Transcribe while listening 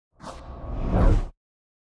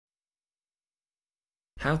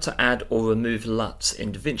How to add or remove LUTs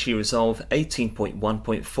in DaVinci Resolve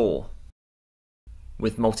 18.1.4.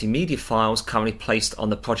 With multimedia files currently placed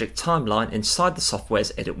on the project timeline inside the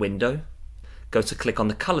software's edit window, go to click on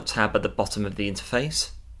the Color tab at the bottom of the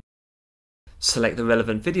interface. Select the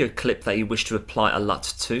relevant video clip that you wish to apply a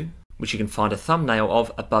LUT to, which you can find a thumbnail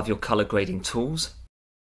of above your color grading tools.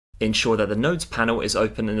 Ensure that the Nodes panel is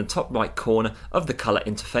open in the top right corner of the color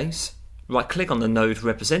interface. Right-click on the node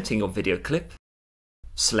representing your video clip.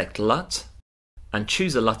 Select LUT, and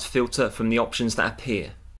choose a LUT filter from the options that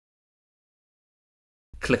appear.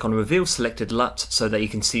 Click on Reveal Selected LUT so that you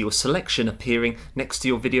can see your selection appearing next to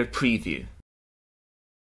your video preview.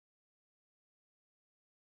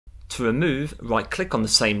 To remove, right-click on the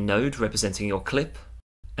same node representing your clip,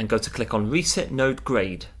 and go to click on Reset Node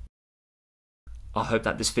Grade. I hope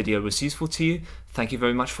that this video was useful to you. Thank you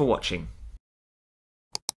very much for watching.